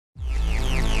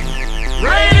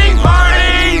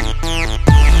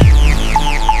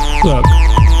Look,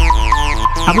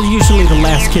 I was usually the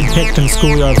last kid picked in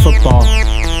schoolyard football.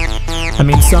 I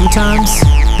mean, sometimes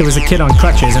there was a kid on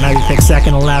crutches and I'd be picked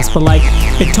second to last, but like,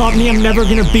 it taught me I'm never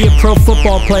gonna be a pro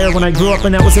football player when I grew up,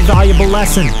 and that was a valuable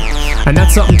lesson. And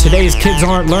that's something today's kids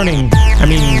aren't learning. I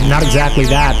mean, not exactly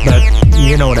that, but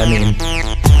you know what I mean.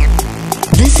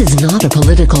 This is not a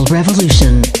political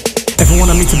revolution.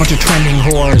 Everyone meets a bunch of trending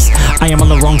whores. I am on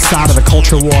the wrong side of the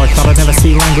culture war. Thought I'd never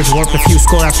see language warped a few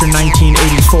score after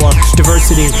 1984.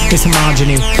 Diversity is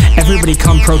homogeny. Everybody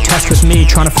come protest with me,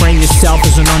 trying to frame yourself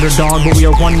as an underdog, but we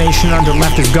are one nation under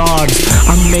leftist gods.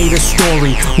 I made a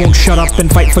story, won't shut up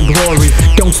and fight for glory.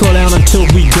 Don't slow down until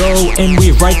we go and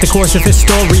we write the course of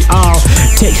history. I'll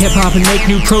take hip-hop and make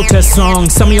new protest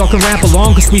songs. Some of y'all can rap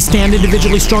along, cause we stand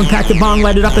individually strong. Pack the bong,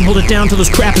 light it up and hold it down till this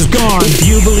crap is gone. If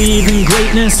you believe in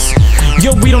greatness,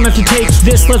 yo, we don't have to take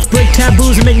this. Let's break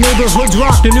taboos and make neighborhoods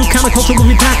rock. The new counterculture will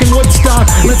be packing Woodstock.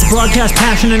 Let's broadcast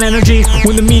passion and energy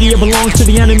when the media belongs to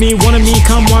the enemy. One of me,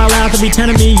 come wild out, there'll be 10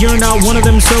 of me. You're not one of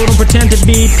them, so don't pretend to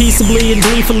be. Peaceably and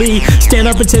gleefully stand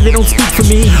up and say they don't speak for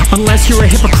me, unless you're a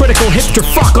hypocritical hipster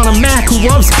fuck on a Mac who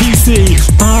loves PC.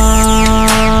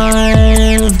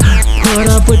 I've put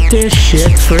up with this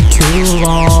shit for too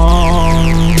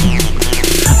long.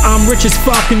 I'm rich as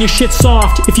fuck and your shit's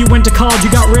soft. If you went to college,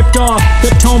 you got ripped off. The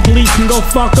tone police can go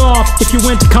fuck off. If you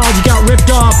went to college, you got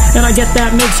ripped off. And I get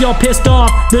that makes y'all pissed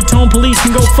off. The tone police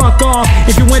can go fuck off.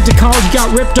 If you went to college, you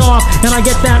got ripped off. And I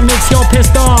get that makes y'all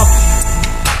pissed off.